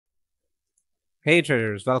Hey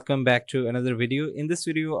traders, welcome back to another video. In this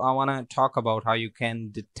video, I want to talk about how you can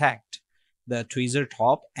detect the tweezer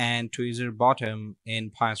top and tweezer bottom in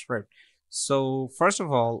PyScript. So first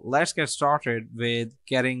of all, let's get started with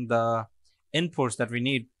getting the inputs that we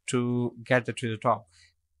need to get the tweezer top.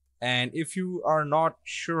 And if you are not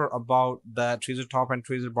sure about the tweezer top and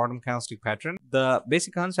tweezer bottom candlestick pattern, the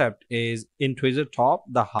basic concept is in tweezer top,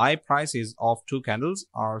 the high prices of two candles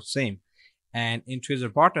are same, and in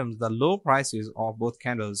tweezer bottoms the low prices of both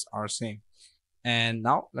candles are same. And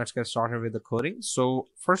now let's get started with the coding. So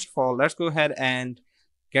first of all, let's go ahead and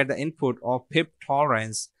get the input of pip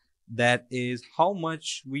tolerance. That is how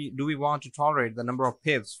much we want to tolerate the number of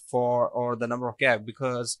pips for, or the number of gap,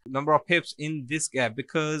 because number of pips in this gap,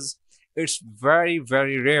 because it's very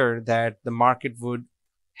rare that the market would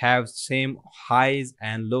have same highs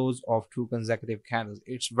and lows of two consecutive candles.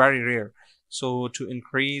 It's very rare. So to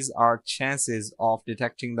increase our chances of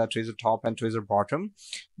detecting the tweezer top and tweezer bottom,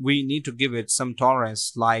 we need to give it some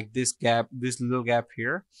tolerance, like this gap, this little gap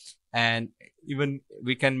here. And even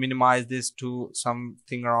we can minimize this to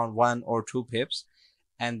something around 1 or 2 pips,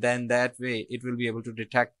 and then that way it will be able to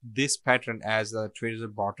detect this pattern as a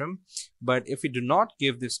tweezer bottom. But if we do not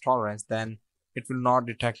give this tolerance, then it will not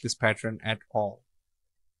detect this pattern at all.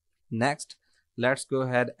 Next, let's go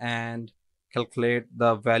ahead and calculate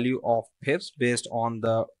the value of pips based on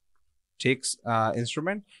the ticks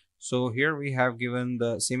instrument. So here we have given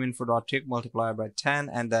the siminfo.tick multiplied by 10,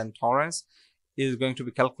 and then tolerance is going to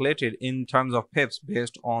be calculated in terms of pips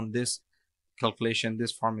based on this calculation,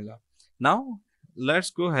 this formula. Now let's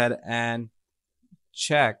go ahead and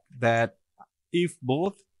check that if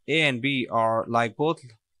both A and B are like both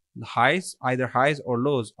highs, either highs or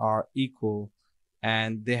lows are equal,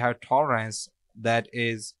 and they have tolerance that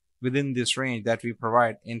is within this range that we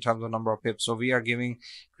provide in terms of number of pips. So we are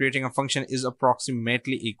creating a function is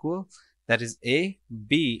approximately equal, that is A,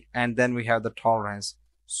 B, and then we have the tolerance.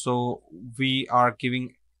 So we are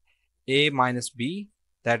giving A minus B,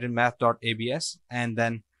 that in math.abs, and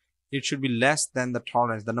then it should be less than the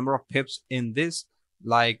tolerance, the number of pips in this,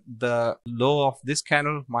 like the low of this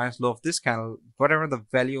candle minus low of this candle, whatever the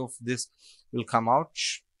value of this will come out,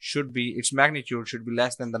 should be, its magnitude should be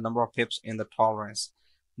less than the number of pips in the tolerance.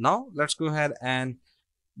 Now let's go ahead and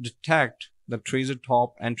detect the tweezer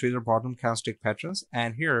top and tweezer bottom candlestick patterns,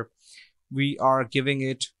 and here we are giving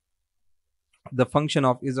it the function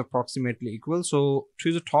of is approximately equal. So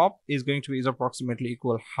tweezer top is going to be is approximately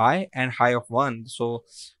equal high and high of 1, so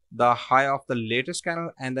the high of the latest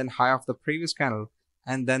candle and then high of the previous candle,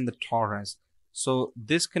 and then the tolerance. So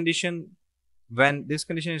this condition, when this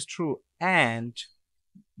condition is true and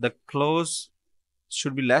the close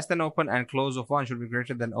should be less than open and close of 1 should be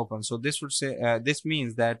greater than open, so this would say this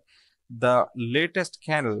means that the latest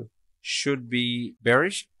candle should be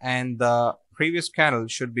bearish and the previous candle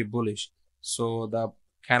should be bullish. So the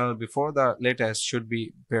candle before the latest should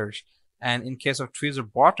be bearish. And in case of tweezer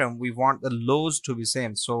bottom, we want the lows to be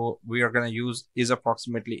same, so we are going to use is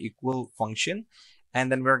approximately equal function, and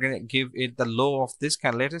then we're going to give it the low of this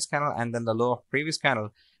candle, latest candle, and then the low of previous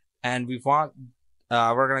candle, and we want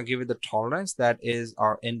we're going to give it the tolerance that is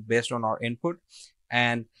our based on our input,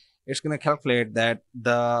 and it's going to calculate that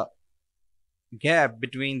the gap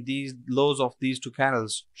between these lows of these two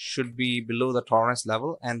candles should be below the tolerance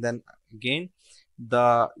level, and then again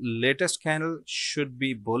the latest candle should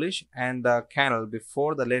be bullish and the candle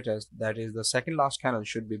before the latest, that is the second last candle,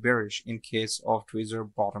 should be bearish in case of tweezer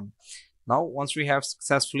bottom. Now once we have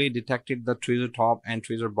successfully detected the tweezer top and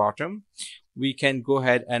tweezer bottom, we can go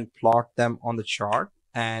ahead and plot them on the chart.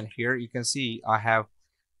 And here you can see I have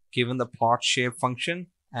given the plot shape function,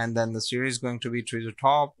 and then the series is going to be tweezer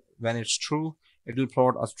top. When it's true, it will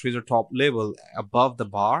plot a tweezer top label above the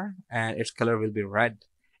bar, and its color will be red,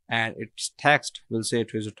 and its text will say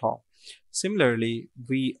tweezer top. Similarly,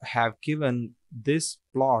 we have given this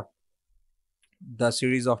plot the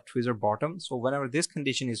series of tweezer bottom. So whenever this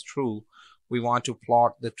condition is true, we want to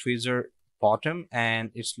plot the tweezer bottom, and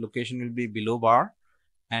its location will be below bar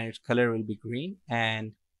and its color will be green,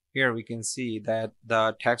 and here we can see that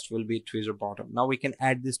the text will be tweezer bottom. Now we can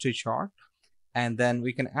add this to chart, and then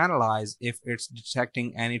we can analyze if it's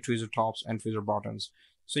detecting any tweezer tops and tweezer bottoms.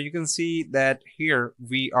 So you can see that here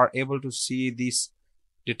we are able to see this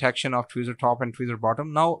detection of tweezer top and tweezer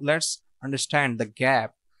bottom. Now let's understand the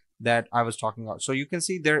gap that I was talking about. So you can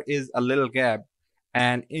see there is a little gap,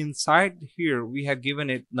 and inside here we have given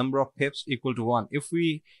it number of pips equal to 1. If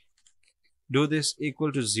we do this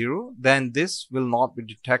equal to 0, then this will not be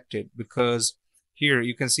detected, because here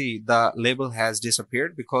you can see the label has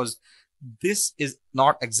disappeared because this is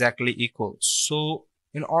not exactly equal. So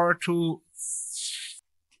in order to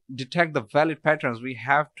detect the valid patterns, we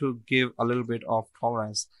have to give a little bit of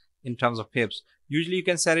tolerance in terms of pips. Usually you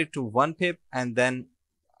can set it to 1 pip and then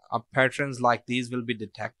patterns like these will be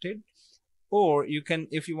detected. Or you can,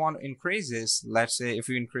 if you want to increase this, let's say if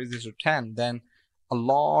you increase this to 10, then a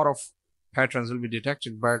lot of patterns will be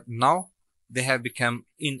detected, but now they have become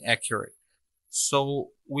inaccurate. So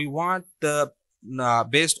we want the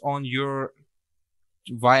based on your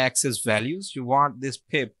y-axis values, you want this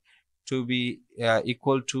pip to be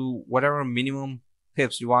equal to whatever minimum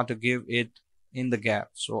pips you want to give it in the gap.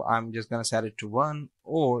 So I'm just going to set it to 1,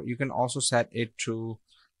 or you can also set it to,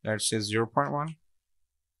 let's say, 0.1.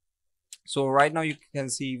 So right now you can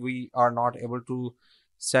see we are not able to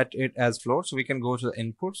set it as float, so we can go to the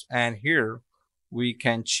inputs, and here we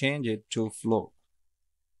can change it to float.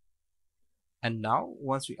 And now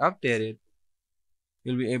once we update it,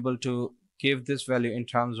 you'll be able to give this value in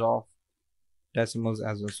terms of decimals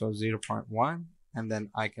as well. So 0.1, and then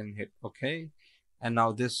I can hit OK. And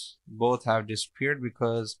now this both have disappeared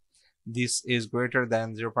because this is greater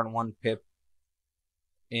than 0.1 pip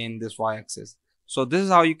in this y-axis. So this is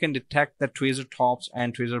how you can detect the tweezer tops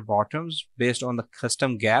and tweezer bottoms based on the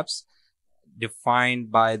custom gaps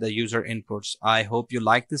defined by the user inputs. I hope you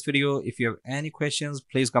like this video. If you have any questions,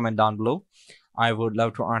 please comment down below. I would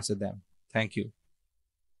love to answer them. Thank you.